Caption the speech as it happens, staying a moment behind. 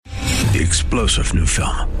The explosive new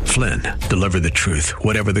film, Flynn, deliver the truth,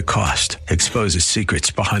 whatever the cost. Exposes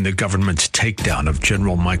secrets behind the government's takedown of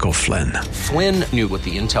General Michael Flynn. Flynn knew what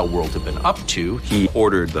the intel world had been up to. He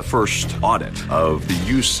ordered the first audit of the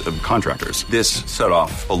use of contractors. This set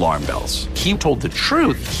off alarm bells. He told the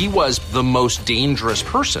truth. He was the most dangerous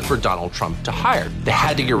person for Donald Trump to hire. They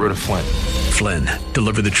had to get rid of Flynn. Flynn,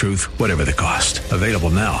 deliver the truth, whatever the cost. Available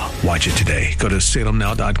now. Watch it today. Go to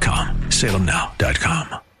salemnow.com.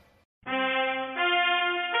 salemnow.com.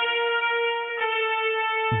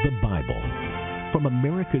 The Bible. From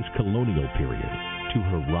America's colonial period to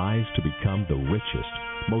her rise to become the richest,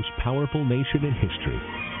 most powerful nation in history,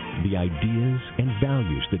 the ideas and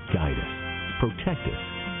values that guide us, protect us,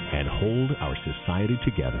 and hold our society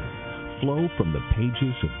together flow from the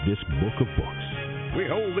pages of this book of books. We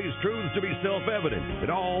hold these truths to be self-evident, that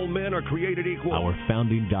all men are created equal. Our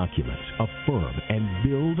founding documents affirm and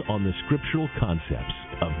build on the scriptural concepts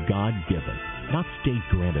of God-given, not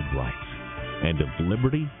state-granted rights, and of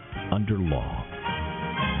liberty under law.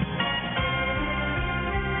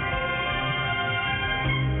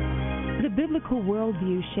 The biblical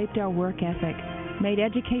worldview shaped our work ethic, made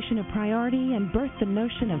education a priority, and birthed the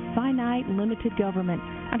notion of finite, limited government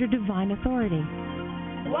under divine authority.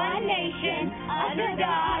 One nation, under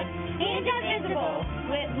God, indivisible,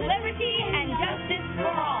 with liberty and justice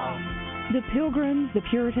for all. The Pilgrims, the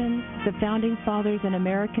Puritans, the Founding Fathers, and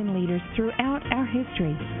American leaders throughout our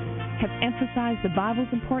history have emphasized the Bible's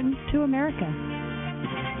importance to America.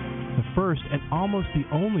 The first and almost the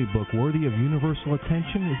only book worthy of universal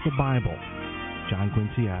attention is the Bible. John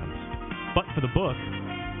Quincy Adams. But for the book,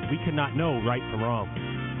 we cannot know right from wrong.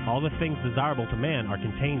 All the things desirable to man are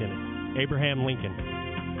contained in it. Abraham Lincoln.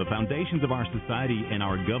 The foundations of our society and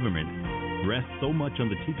our government rest so much on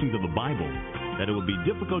the teachings of the Bible that it would be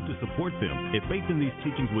difficult to support them if faith in these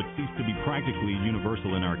teachings would cease to be practically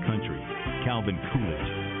universal in our country. Calvin Coolidge.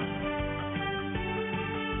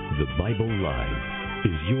 The Bible Live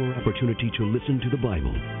is your opportunity to listen to the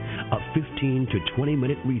Bible. A 15 to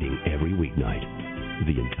 20-minute reading every weeknight.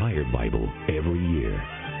 The entire Bible every year.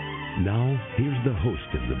 Now, here's the host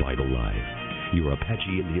of the Bible Live, your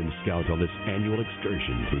Apache Indian scout on this annual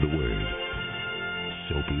excursion through the Word,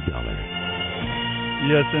 Soapy Dollar.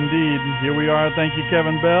 Yes, indeed. Here we are. Thank you,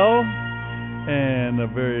 Kevin Bell. And a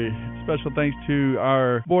very special thanks to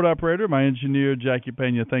our board operator, my engineer, Jackie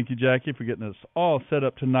Pena. Thank you, Jackie, for getting us all set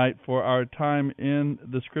up tonight for our time in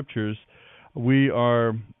the Scriptures. We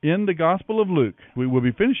are in the Gospel of Luke. We will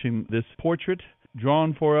be finishing this portrait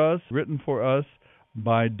drawn for us, written for us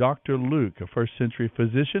by Dr. Luke, a first-century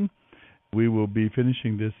physician. We will be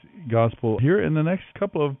finishing this Gospel here in the next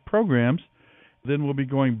couple of programs. Then we'll be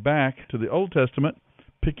going back to the Old Testament,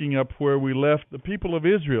 picking up where we left the people of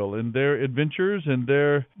Israel and their adventures and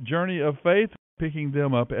their journey of faith, picking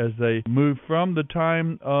them up as they move from the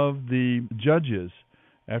time of the Judges.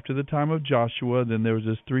 After the time of Joshua, then there was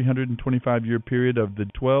this 325-year period of the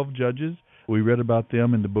 12 judges. We read about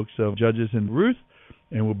them in the books of Judges and Ruth,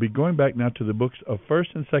 and we'll be going back now to the books of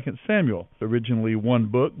 1st and 2nd Samuel, originally one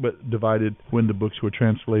book, but divided when the books were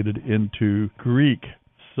translated into Greek.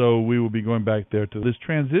 So we will be going back there to this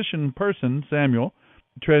transition person, Samuel,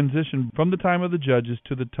 transition from the time of the Judges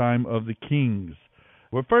to the time of the Kings.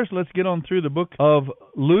 Well, first, let's get on through the book of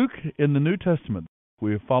Luke in the New Testament.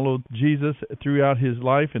 We have followed Jesus throughout his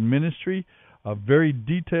life and ministry, a very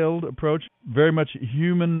detailed approach, very much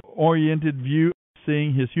human-oriented view,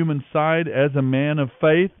 seeing his human side as a man of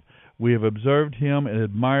faith. We have observed him and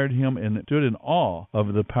admired him and stood in awe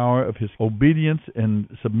of the power of his obedience and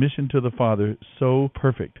submission to the Father, so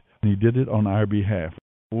perfect. And he did it on our behalf.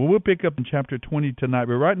 Well, we'll pick up in chapter 20 tonight,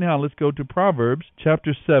 but right now let's go to Proverbs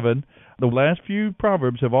chapter 7. The last few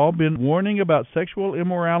Proverbs have all been warning about sexual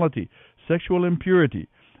immorality, sexual impurity.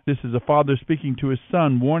 This is a father speaking to his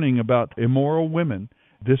son, warning about immoral women.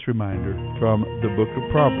 This reminder from the book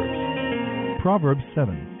of Proverbs. Proverbs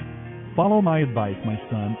 7. Follow my advice, my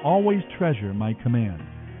son. Always treasure my commands.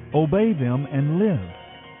 Obey them and live.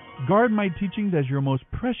 Guard my teachings as your most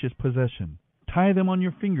precious possession. Tie them on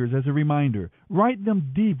your fingers as a reminder. Write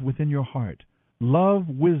them deep within your heart. Love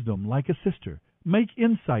wisdom like a sister. Make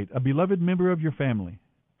insight a beloved member of your family.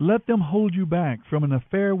 Let them hold you back from an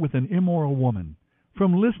affair with an immoral woman,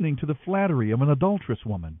 from listening to the flattery of an adulterous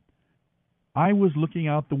woman. I was looking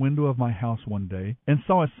out the window of my house one day and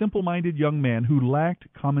saw a simple-minded young man who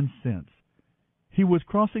lacked common sense. He was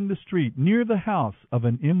crossing the street near the house of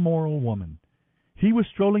an immoral woman. He was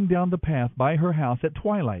strolling down the path by her house at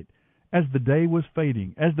twilight, as the day was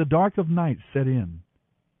fading, as the dark of night set in.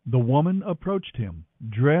 The woman approached him,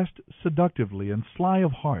 dressed seductively and sly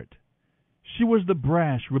of heart. She was the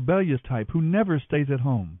brash, rebellious type who never stays at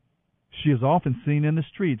home. She is often seen in the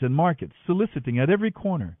streets and markets, soliciting at every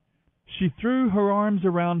corner. She threw her arms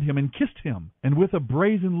around him and kissed him, and with a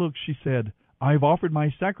brazen look she said, "I've offered my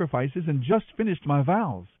sacrifices and just finished my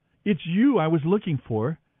vows. It's you I was looking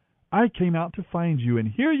for. I came out to find you, and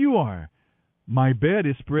here you are. My bed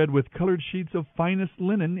is spread with colored sheets of finest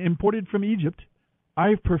linen imported from Egypt.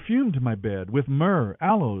 I've perfumed my bed with myrrh,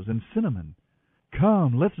 aloes, and cinnamon.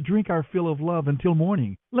 Come, let's drink our fill of love until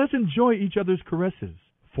morning. Let's enjoy each other's caresses.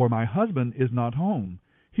 For my husband is not home.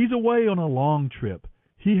 He's away on a long trip.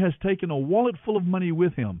 He has taken a wallet full of money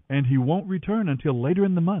with him, and he won't return until later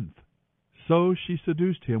in the month." So she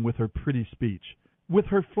seduced him with her pretty speech. With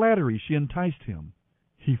her flattery she enticed him.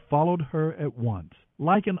 He followed her at once,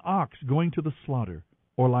 like an ox going to the slaughter,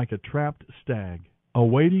 or like a trapped stag,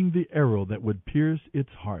 awaiting the arrow that would pierce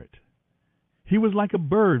its heart. He was like a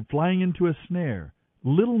bird flying into a snare,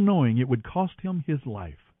 little knowing it would cost him his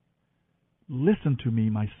life. Listen to me,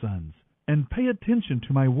 my sons, and pay attention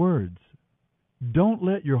to my words. Don't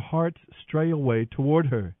let your hearts stray away toward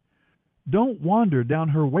her. Don't wander down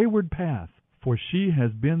her wayward path, for she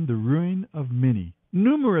has been the ruin of many.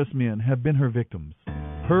 Numerous men have been her victims.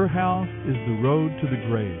 Her house is the road to the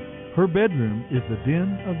grave. Her bedroom is the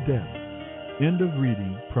den of death. End of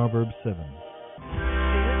reading Proverbs 7.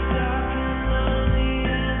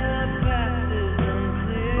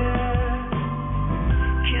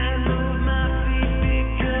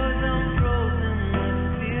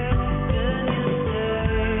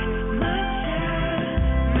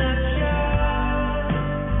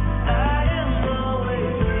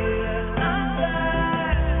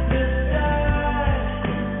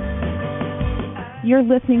 You're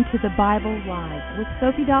listening to the Bible Live with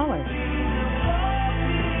Sophie Dollar.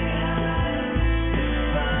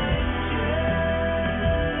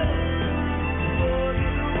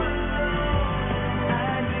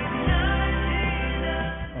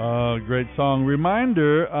 Great song.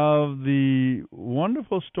 Reminder of the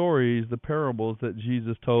wonderful stories, the parables that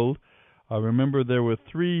Jesus told. Remember, there were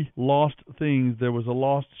three lost things. There was a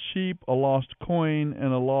lost sheep, a lost coin,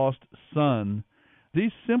 and a lost son.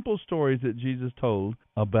 These simple stories that Jesus told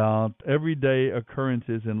about everyday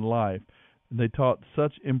occurrences in life, they taught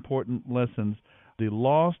such important lessons. The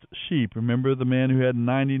lost sheep, remember the man who had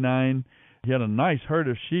 99? He had a nice herd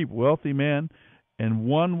of sheep, wealthy man, and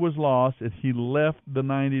one was lost, and he left the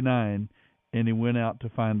 99, and he went out to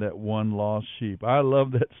find that one lost sheep. I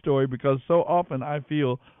love that story because so often I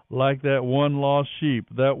feel like that one lost sheep,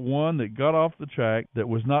 that one that got off the track, that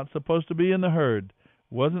was not supposed to be in the herd,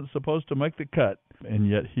 wasn't supposed to make the cut, and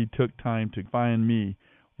yet he took time to find me.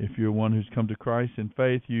 If you're one who's come to Christ in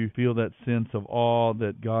faith, you feel that sense of awe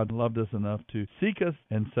that God loved us enough to seek us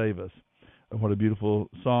and save us. What a beautiful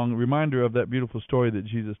song, reminder of that beautiful story that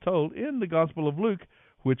Jesus told in the Gospel of Luke,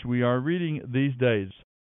 which we are reading these days.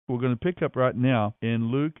 We're going to pick up right now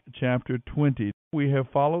in Luke chapter 20. We have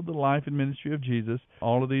followed the life and ministry of Jesus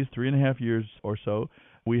all of these 3.5 years or so.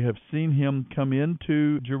 We have seen him come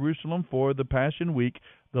into Jerusalem for the Passion Week,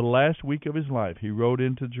 the last week of his life. He rode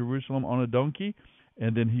into Jerusalem on a donkey,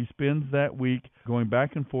 and then he spends that week going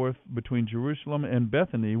back and forth between Jerusalem and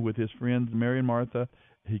Bethany with his friends Mary and Martha.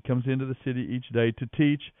 He comes into the city each day to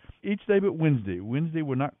teach, each day but Wednesday. Wednesday,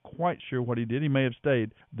 we're not quite sure what he did. He may have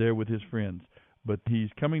stayed there with his friends. But he's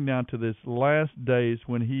coming down to this last days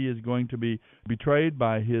when he is going to be betrayed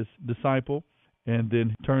by his disciple and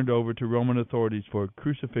then turned over to Roman authorities for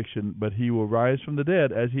crucifixion. But he will rise from the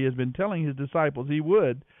dead, as he has been telling his disciples he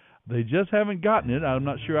would. They just haven't gotten it. I'm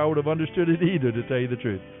not sure I would have understood it either, to tell you the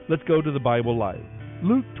truth. Let's go to the Bible Live.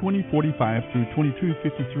 Luke 20:45 through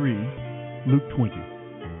 22:53, Luke 20.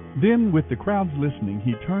 Then, with the crowds listening,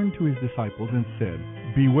 he turned to his disciples and said,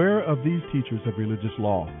 "Beware of these teachers of religious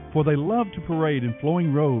law, for they love to parade in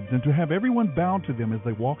flowing robes and to have everyone bow to them as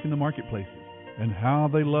they walk in the marketplaces, and how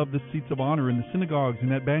they love the seats of honor in the synagogues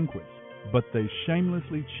and at banquets. But they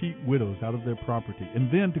shamelessly cheat widows out of their property,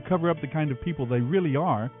 and then, to cover up the kind of people they really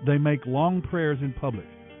are, they make long prayers in public.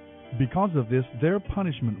 Because of this, their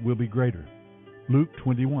punishment will be greater." Luke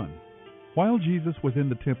 21. While Jesus was in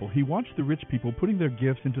the temple, he watched the rich people putting their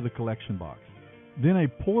gifts into the collection box. Then a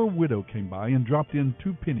poor widow came by and dropped in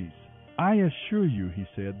 2 pennies. "I assure you," he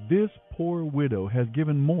said, "this poor widow has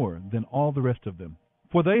given more than all the rest of them,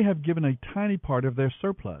 for they have given a tiny part of their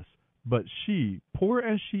surplus. But she, poor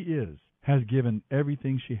as she is, has given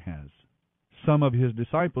everything she has." Some of his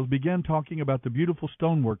disciples began talking about the beautiful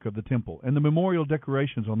stonework of the temple and the memorial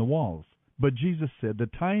decorations on the walls. But Jesus said, "The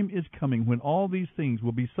time is coming when all these things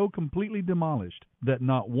will be so completely demolished that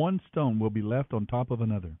not one stone will be left on top of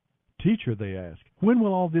another." "Teacher," they asked, "when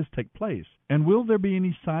will all this take place? And will there be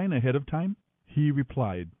any sign ahead of time?" He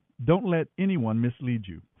replied, "Don't let anyone mislead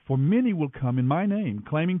you, For many will come in my name,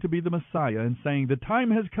 claiming to be the Messiah and saying, 'The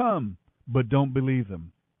time has come,' but don't believe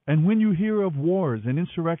them. And when you hear of wars and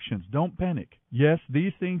insurrections, don't panic. Yes,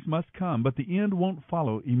 these things must come, but the end won't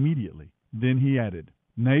follow immediately." Then he added,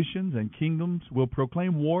 "Nations and kingdoms will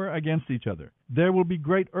proclaim war against each other. There will be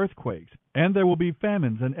great earthquakes, and there will be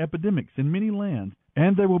famines and epidemics in many lands,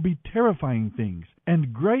 and there will be terrifying things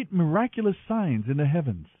and great miraculous signs in the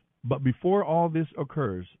heavens. But before all this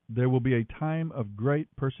occurs, there will be a time of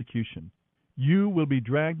great persecution. You will be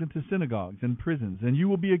dragged into synagogues and prisons, and you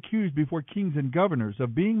will be accused before kings and governors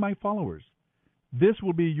of being my followers. This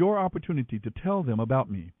will be your opportunity to tell them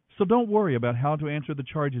about me. So don't worry about how to answer the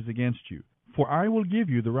charges against you, for I will give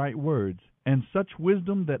you the right words and such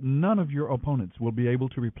wisdom that none of your opponents will be able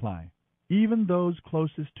to reply. Even those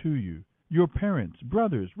closest to you, your parents,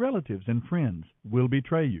 brothers, relatives, and friends, will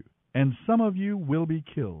betray you, and some of you will be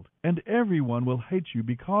killed, and everyone will hate you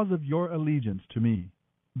because of your allegiance to me.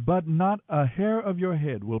 But not a hair of your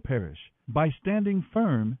head will perish. By standing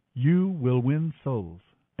firm, you will win souls.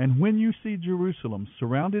 And when you see Jerusalem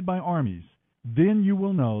surrounded by armies, then you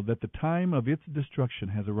will know that the time of its destruction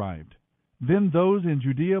has arrived. Then those in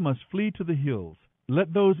Judea must flee to the hills.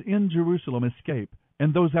 Let those in Jerusalem escape,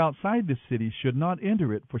 and those outside the city should not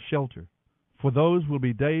enter it for shelter. For those will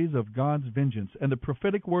be days of God's vengeance, and the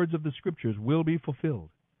prophetic words of the Scriptures will be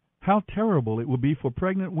fulfilled. How terrible it will be for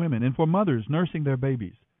pregnant women and for mothers nursing their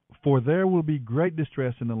babies. For there will be great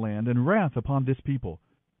distress in the land, and wrath upon this people.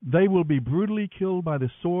 They will be brutally killed by the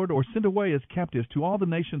sword, or sent away as captives to all the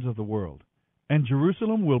nations of the world. And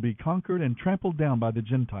Jerusalem will be conquered and trampled down by the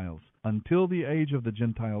Gentiles, until the age of the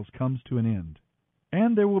Gentiles comes to an end.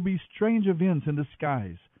 And there will be strange events in the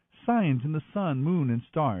skies, signs in the sun, moon, and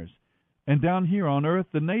stars. And down here on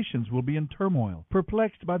earth the nations will be in turmoil,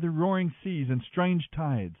 perplexed by the roaring seas and strange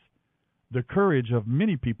tides. The courage of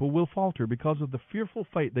many people will falter because of the fearful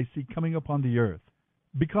fate they see coming upon the earth,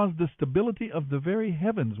 because the stability of the very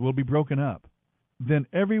heavens will be broken up. Then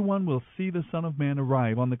everyone will see the Son of Man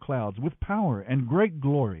arrive on the clouds with power and great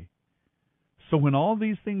glory. So when all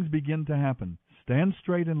these things begin to happen, stand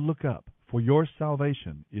straight and look up, for your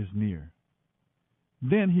salvation is near."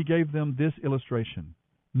 Then he gave them this illustration.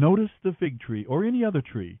 "Notice the fig tree or any other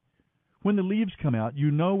tree. When the leaves come out,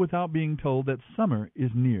 you know without being told that summer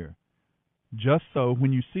is near. Just so,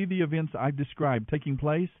 when you see the events I've described taking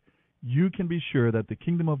place, you can be sure that the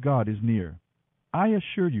kingdom of God is near. I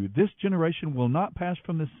assure you, this generation will not pass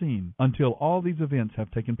from the scene until all these events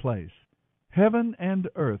have taken place. Heaven and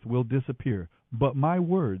earth will disappear, but my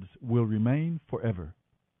words will remain forever.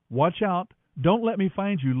 Watch out. Don't let me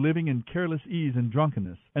find you living in careless ease and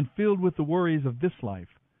drunkenness, and filled with the worries of this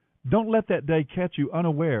life. Don't let that day catch you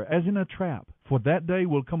unaware, as in a trap, for that day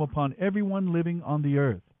will come upon everyone living on the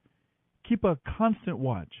earth. Keep a constant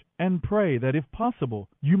watch, and pray that, if possible,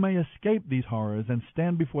 you may escape these horrors and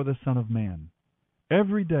stand before the Son of Man."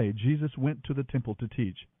 Every day Jesus went to the temple to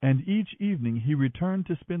teach, and each evening he returned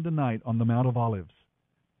to spend the night on the Mount of Olives.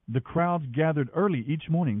 The crowds gathered early each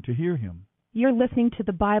morning to hear him. You're listening to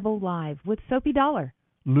the Bible Live with Soapy Dollar.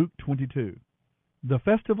 Luke 22. The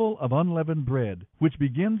festival of unleavened bread, which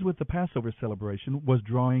begins with the Passover celebration, was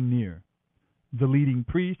drawing near. The leading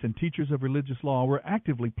priests and teachers of religious law were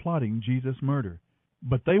actively plotting Jesus' murder,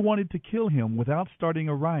 but they wanted to kill him without starting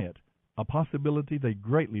a riot, a possibility they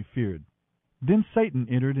greatly feared. Then Satan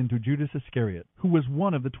entered into Judas Iscariot, who was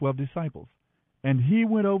one of the 12 disciples, and he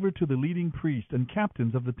went over to the leading priests and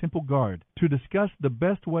captains of the temple guard to discuss the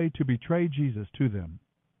best way to betray Jesus to them.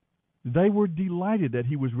 They were delighted that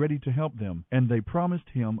he was ready to help them, and they promised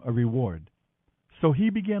him a reward. So he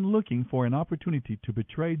began looking for an opportunity to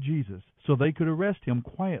betray Jesus so they could arrest him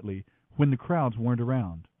quietly when the crowds weren't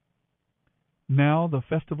around. Now the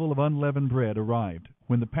festival of unleavened bread arrived,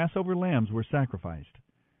 when the Passover lambs were sacrificed.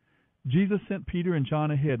 Jesus sent Peter and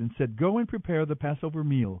John ahead and said, "Go and prepare the Passover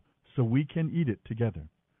meal so we can eat it together."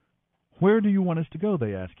 "Where do you want us to go?"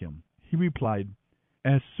 they asked him. He replied,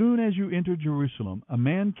 "As soon as you enter Jerusalem, a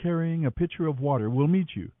man carrying a pitcher of water will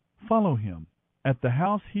meet you. Follow him. At the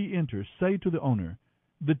house he enters, say to the owner,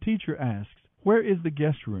 'The teacher asks, where is the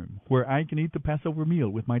guest room where I can eat the Passover meal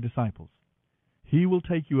with my disciples?' He will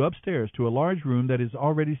take you upstairs to a large room that is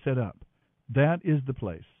already set up. That is the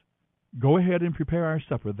place. Go ahead and prepare our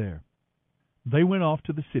supper there." They went off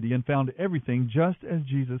to the city and found everything just as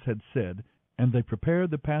Jesus had said, and they prepared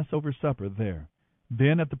the Passover supper there.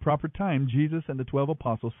 Then at the proper time, Jesus and the 12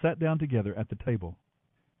 apostles sat down together at the table.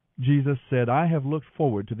 Jesus said, "I have looked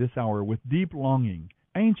forward to this hour with deep longing,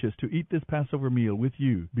 anxious to eat this Passover meal with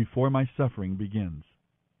you before my suffering begins.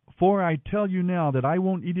 For I tell you now that I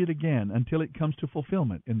won't eat it again until it comes to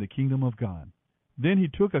fulfillment in the kingdom of God." Then he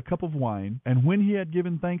took a cup of wine, and when he had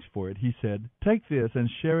given thanks for it, he said, "Take this and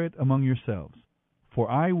share it among yourselves, for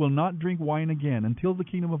I will not drink wine again until the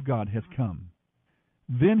kingdom of God has come."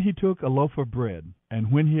 Then he took a loaf of bread,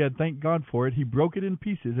 and when he had thanked God for it, he broke it in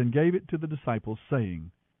pieces and gave it to the disciples,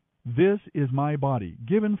 saying, "This is my body,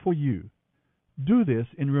 given for you. Do this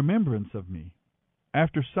in remembrance of me."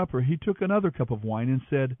 After supper he took another cup of wine and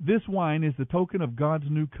said, "This wine is the token of God's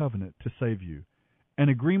new covenant to save you, an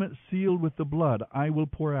agreement sealed with the blood I will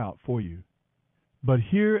pour out for you. But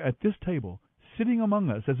here at this table, sitting among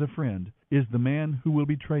us as a friend, is the man who will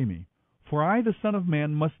betray me. For I, the Son of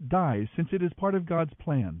Man, must die, since it is part of God's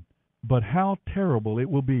plan. But how terrible it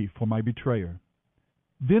will be for my betrayer."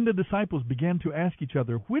 Then the disciples began to ask each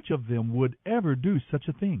other which of them would ever do such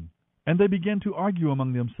a thing. And they began to argue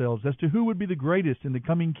among themselves as to who would be the greatest in the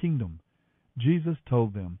coming kingdom. Jesus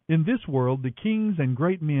told them, "In this world the kings and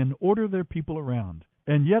great men order their people around,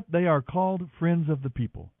 and yet they are called friends of the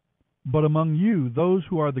people. But among you those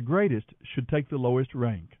who are the greatest should take the lowest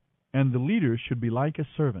rank, and the leader should be like a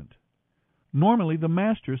servant. Normally the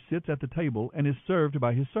master sits at the table and is served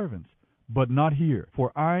by his servants, but not here,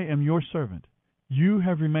 for I am your servant. You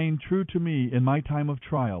have remained true to me in my time of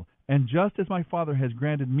trial, and just as my Father has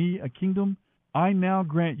granted me a kingdom, I now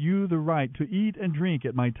grant you the right to eat and drink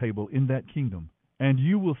at my table in that kingdom, and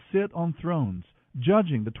you will sit on thrones,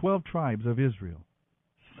 judging the 12 tribes of Israel.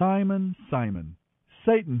 Simon, Simon,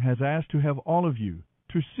 Satan has asked to have all of you,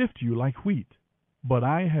 to sift you like wheat. But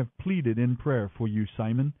I have pleaded in prayer for you,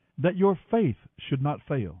 Simon, that your faith should not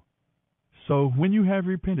fail. So when you have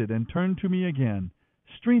repented and turned to me again,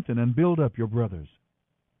 strengthen and build up your brothers."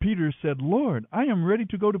 Peter said, "Lord, I am ready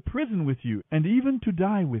to go to prison with you, and even to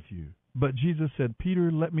die with you." But Jesus said,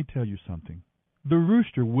 "Peter, let me tell you something. The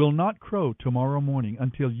rooster will not crow tomorrow morning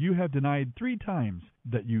until you have denied 3 times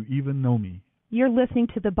that you even know me." You're listening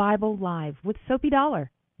to the Bible Live with Soapy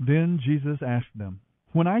Dollar. Then Jesus asked them,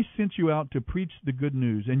 "When I sent you out to preach the good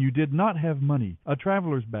news, and you did not have money, a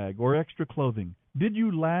traveler's bag, or extra clothing, did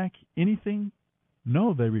you lack anything?"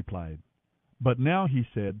 "No," they replied. "But now," he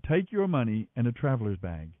said, "take your money and a traveler's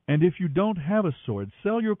bag. And if you don't have a sword,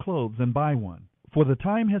 sell your clothes and buy one. For the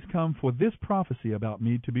time has come for this prophecy about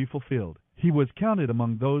me to be fulfilled. He was counted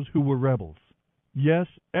among those who were rebels. Yes,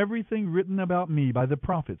 everything written about me by the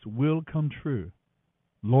prophets will come true."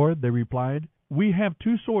 "Lord," they replied, "we have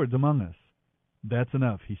 2 swords among us." "That's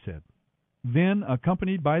enough," he said. Then,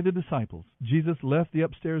 accompanied by the disciples, Jesus left the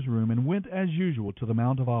upstairs room and went as usual to the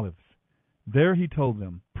Mount of Olives. There he told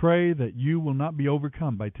them, "Pray that you will not be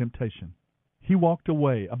overcome by temptation." He walked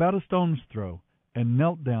away about a stone's throw and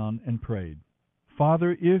knelt down and prayed,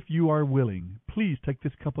 "Father, if you are willing, please take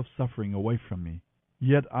this cup of suffering away from me.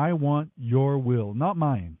 Yet I want your will, not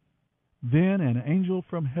mine." Then an angel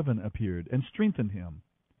from heaven appeared and strengthened him.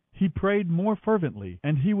 He prayed more fervently,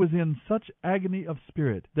 and he was in such agony of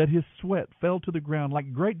spirit that his sweat fell to the ground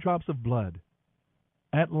like great drops of blood.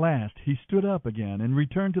 At last he stood up again and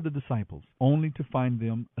returned to the disciples, only to find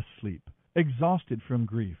them asleep, exhausted from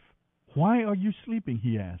grief. "Why are you sleeping?"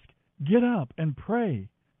 he asked. "Get up and pray,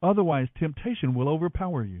 otherwise temptation will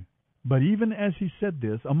overpower you." But even as he said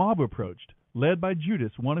this, a mob approached, led by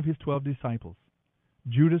Judas, one of his 12 disciples.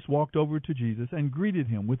 Judas walked over to Jesus and greeted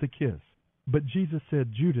him with a kiss. But Jesus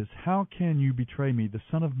said, "Judas, how can you betray me, the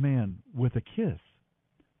Son of Man, with a kiss?"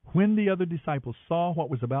 When the other disciples saw what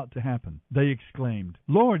was about to happen, they exclaimed,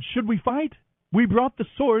 "Lord, should we fight? We brought the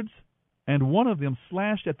swords." And one of them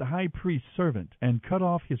slashed at the high priest's servant and cut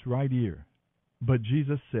off his right ear. But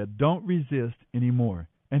Jesus said, "Don't resist any more."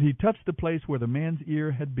 And he touched the place where the man's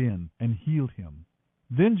ear had been and healed him.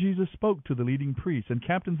 Then Jesus spoke to the leading priests and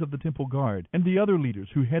captains of the temple guard and the other leaders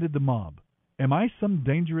who headed the mob. "Am I some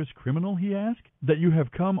dangerous criminal," he asked, "that you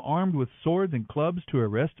have come armed with swords and clubs to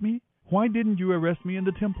arrest me? Why didn't you arrest me in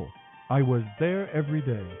the temple? I was there every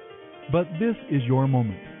day. But this is your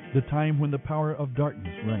moment, the time when the power of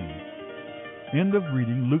darkness reigns." End of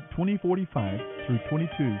reading Luke 20:45 through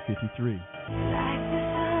 22:53. Like the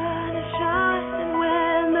sun is shining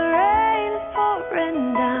when the rain is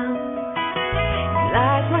pouring down.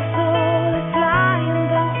 Like my soul is flying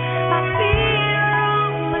though my feet are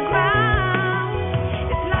on the ground.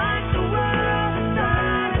 It's like the world is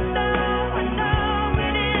silent though I know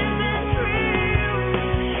it isn't true.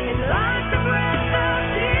 It's like the breath of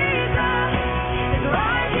Jesus is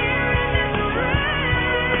right here in this room.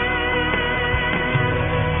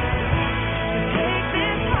 Take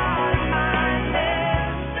this heart of mine,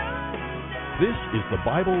 there's no doubt. This is the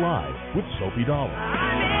Bible Live with Soapy Dollar.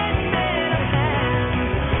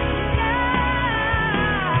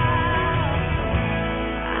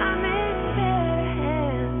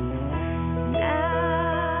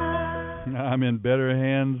 I'm in better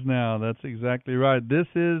hands now. That's exactly right. This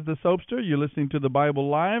is the Soapster. You're listening to the Bible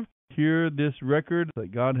Live. Hear this record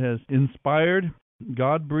that God has inspired,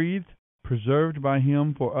 God-breathed, preserved by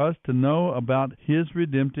Him for us to know about His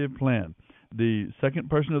redemptive plan. The second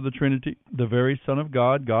person of the Trinity, the very Son of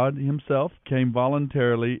God, God Himself, came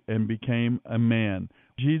voluntarily and became a man.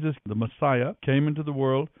 Jesus, the Messiah, came into the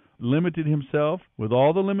world, limited Himself with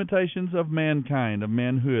all the limitations of mankind, of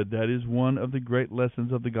manhood. That is one of the great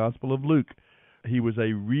lessons of the Gospel of Luke. He was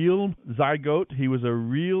a real zygote. He was a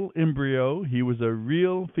real embryo. He was a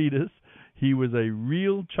real fetus. He was a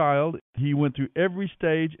real child. He went through every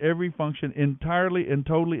stage, every function entirely and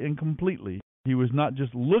totally and completely. He was not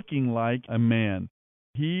just looking like a man.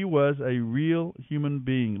 He was a real human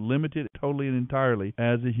being, limited totally and entirely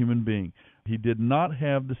as a human being. He did not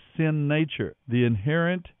have the sin nature, the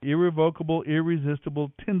inherent, irrevocable,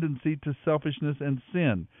 irresistible tendency to selfishness and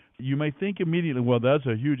sin. You may think immediately, well, that's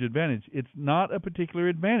a huge advantage. It's not a particular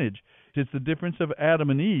advantage. It's the difference of Adam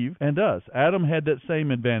and Eve and us. Adam had that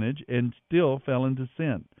same advantage and still fell into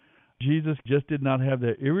sin. Jesus just did not have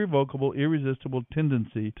that irrevocable, irresistible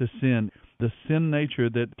tendency to sin, the sin nature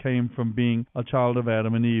that came from being a child of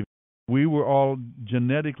Adam and Eve. We were all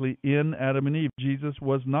genetically in Adam and Eve. Jesus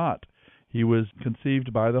was not. He was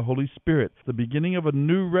conceived by the Holy Spirit, the beginning of a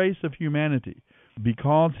new race of humanity.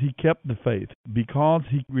 Because he kept the faith, because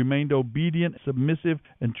he remained obedient, submissive,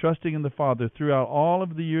 and trusting in the Father throughout all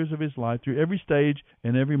of the years of his life, through every stage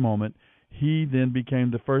and every moment, he then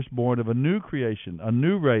became the firstborn of a new creation, a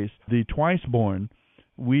new race, the twice-born.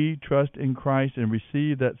 We trust in Christ and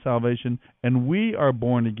receive that salvation, and we are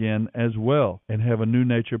born again as well and have a new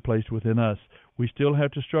nature placed within us. We still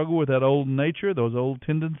have to struggle with that old nature, those old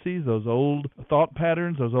tendencies, those old thought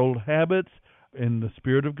patterns, those old habits, and the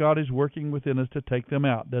Spirit of God is working within us to take them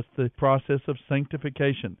out. That's the process of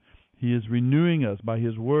sanctification. He is renewing us by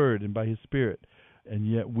His Word and by His Spirit. And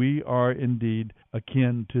yet we are indeed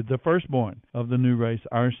akin to the firstborn of the new race,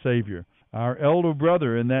 our Savior, our elder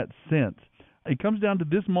brother in that sense. It comes down to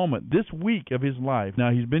this moment, this week of His life.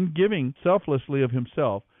 Now, He's been giving selflessly of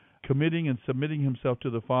Himself, committing and submitting Himself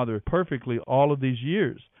to the Father perfectly all of these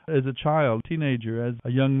years. As a child, teenager, as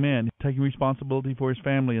a young man, taking responsibility for his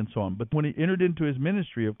family and so on. But when he entered into his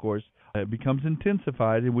ministry, of course, it becomes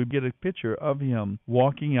intensified, and we get a picture of him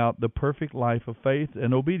walking out the perfect life of faith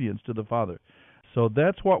and obedience to the Father. So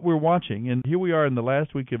that's what we're watching, and here we are in the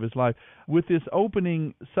last week of his life. With this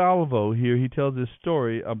opening salvo here, he tells this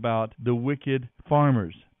story about the wicked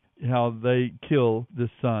farmers, how they kill the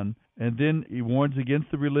son, and then he warns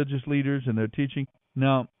against the religious leaders and their teaching.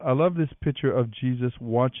 Now, I love this picture of Jesus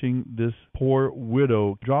watching this poor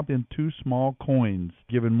widow drop in 2 small coins,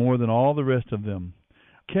 given more than all the rest of them.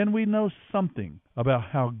 Can we know something about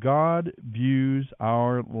how God views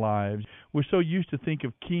our lives? We're so used to think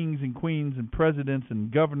of kings and queens and presidents and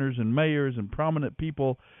governors and mayors and prominent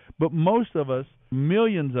people, but most of us,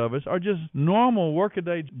 millions of us, are just normal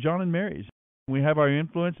workaday John and Marys. We have our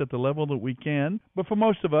influence at the level that we can, but for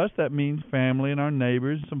most of us, that means family and our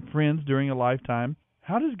neighbors, some friends during a lifetime.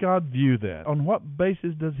 How does God view that? On what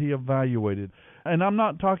basis does He evaluate it? And I'm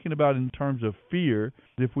not talking about in terms of fear.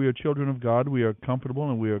 If we are children of God, we are comfortable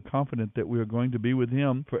and we are confident that we are going to be with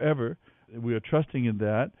Him forever. We are trusting in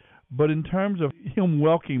that. But in terms of Him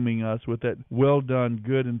welcoming us with that well-done,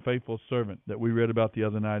 good and faithful servant that we read about the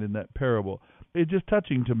other night in that parable, it's just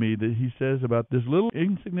touching to me that He says about this little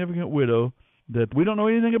insignificant widow that we don't know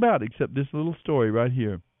anything about except this little story right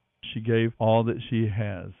here. She gave all that she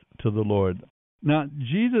has to the Lord. Now,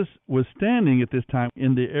 Jesus was standing at this time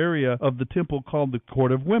in the area of the temple called the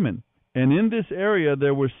Court of Women. And in this area,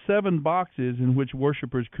 there were 7 boxes in which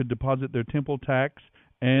worshipers could deposit their temple tax,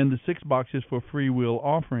 and the 6 boxes for free will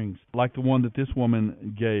offerings, like the one that this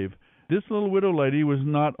woman gave. This little widow lady was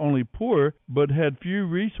not only poor, but had few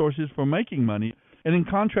resources for making money. And in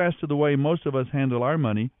contrast to the way most of us handle our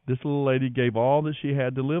money, this little lady gave all that she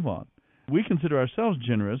had to live on. We consider ourselves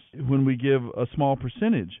generous when we give a small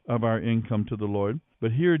percentage of our income to the Lord,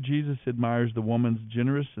 but here Jesus admires the woman's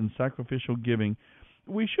generous and sacrificial giving.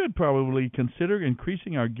 We should probably consider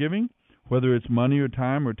increasing our giving, whether it's money or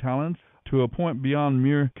time or talents, to a point beyond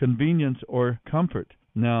mere convenience or comfort.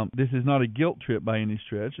 Now, this is not a guilt trip by any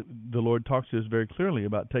stretch. The Lord talks to us very clearly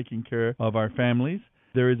about taking care of our families.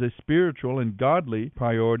 There is a spiritual and godly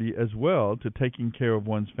priority as well to taking care of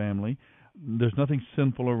one's family. There's nothing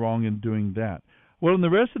sinful or wrong in doing that. Well, in the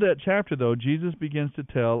rest of that chapter, though, Jesus begins to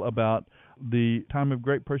tell about the time of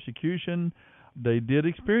great persecution. They did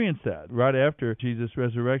experience that. Right after Jesus'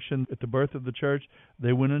 resurrection, at the birth of the church,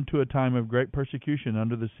 they went into a time of great persecution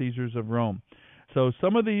under the Caesars of Rome. So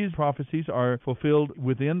some of these prophecies are fulfilled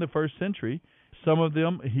within the first century. Some of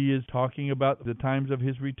them, he is talking about the times of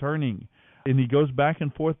his returning, and he goes back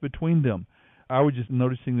and forth between them. I was just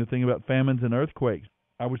noticing the thing about famines and earthquakes.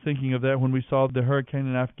 I was thinking of that when we saw the hurricane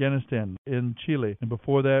in Afghanistan, in Chile, and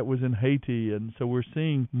before that was in Haiti, and so we're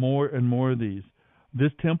seeing more and more of these.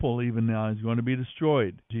 This temple even now is going to be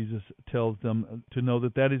destroyed. Jesus tells them to know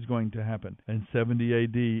that that is going to happen in 70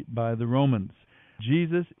 A.D. by the Romans.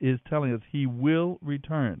 Jesus is telling us he will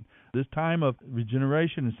return. This time of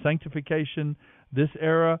regeneration and sanctification, this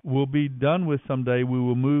era will be done with someday. We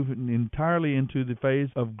will move entirely into the phase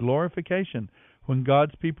of glorification, when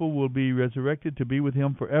God's people will be resurrected to be with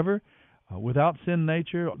him forever, without sin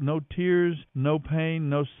nature, no tears, no pain,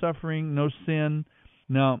 no suffering, no sin.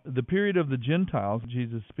 Now, the period of the Gentiles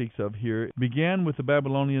Jesus speaks of here began with the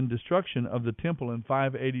Babylonian destruction of the temple in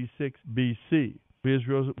 586 B.C.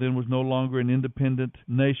 Israel then was no longer an independent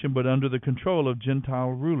nation, but under the control of Gentile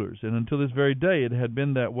rulers. And until this very day, it had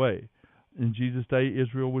been that way. In Jesus' day,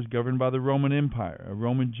 Israel was governed by the Roman Empire. A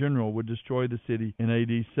Roman general would destroy the city in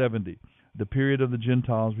A.D. 70. The period of the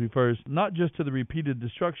Gentiles refers not just to the repeated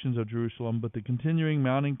destructions of Jerusalem, but the continuing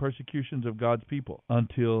mounting persecutions of God's people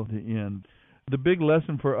until the end. The big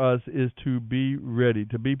lesson for us is to be ready,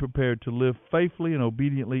 to be prepared, to live faithfully and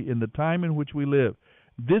obediently in the time in which we live.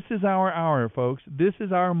 This is our hour, folks. This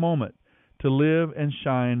is our moment to live and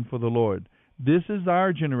shine for the Lord. This is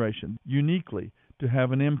our generation, uniquely, to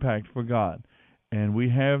have an impact for God. And we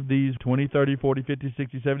have these 20, 30, 40, 50,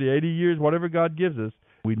 60, 70, 80 years, whatever God gives us.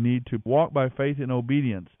 We need to walk by faith and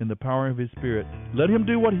obedience in the power of his Spirit. Let him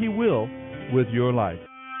do what he will with your life.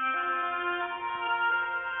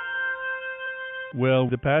 Well,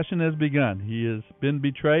 the passion has begun. He has been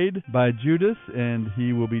betrayed by Judas, and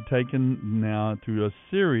he will be taken now through a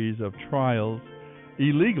series of trials,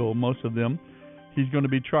 illegal, most of them. He's going to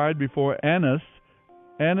be tried before Annas.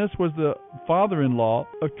 Annas was the father-in-law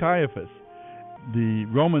of Caiaphas. The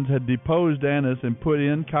Romans had deposed Annas and put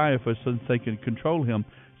in Caiaphas so they could control him.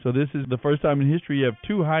 So this is the first time in history you have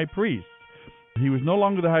two high priests. He was no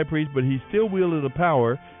longer the high priest, but he still wielded the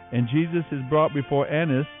power, and Jesus is brought before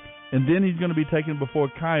Annas, and then he's going to be taken before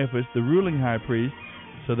Caiaphas, the ruling high priest,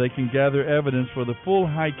 so they can gather evidence for the full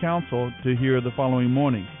high council to hear the following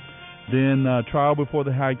morning. Then trial before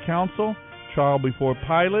the high council, trial before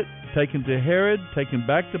Pilate, taken to Herod, taken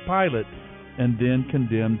back to Pilate, and then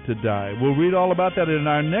condemned to die. We'll read all about that in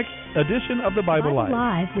our next edition of the Bible Live.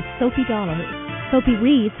 Live with Sophie Dollar. Sophie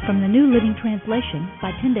reads from the New Living Translation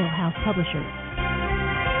by Tyndale House Publishers.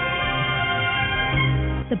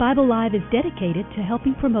 The Bible Live is dedicated to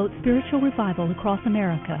helping promote spiritual revival across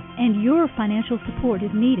America, and your financial support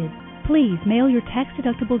is needed. Please mail your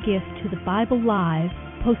tax-deductible gift to the Bible Live,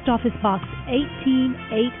 Post Office Box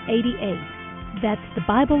 18888. That's the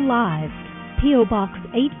Bible Live, P.O. Box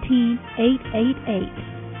 18888,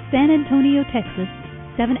 San Antonio, Texas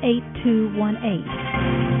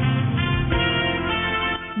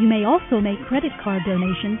 78218. You may also make credit card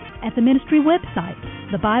donations at the ministry website,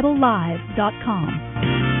 thebiblelive.com.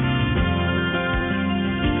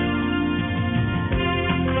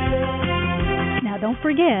 Now don't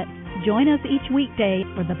forget, join us each weekday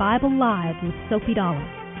for the Bible Live with Sophie Dollar.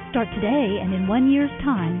 Start today, and in 1 year's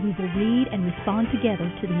time, we will read and respond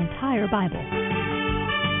together to the entire Bible.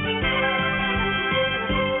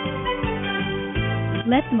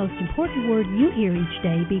 Let the most important word you hear each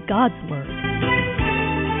day be God's Word.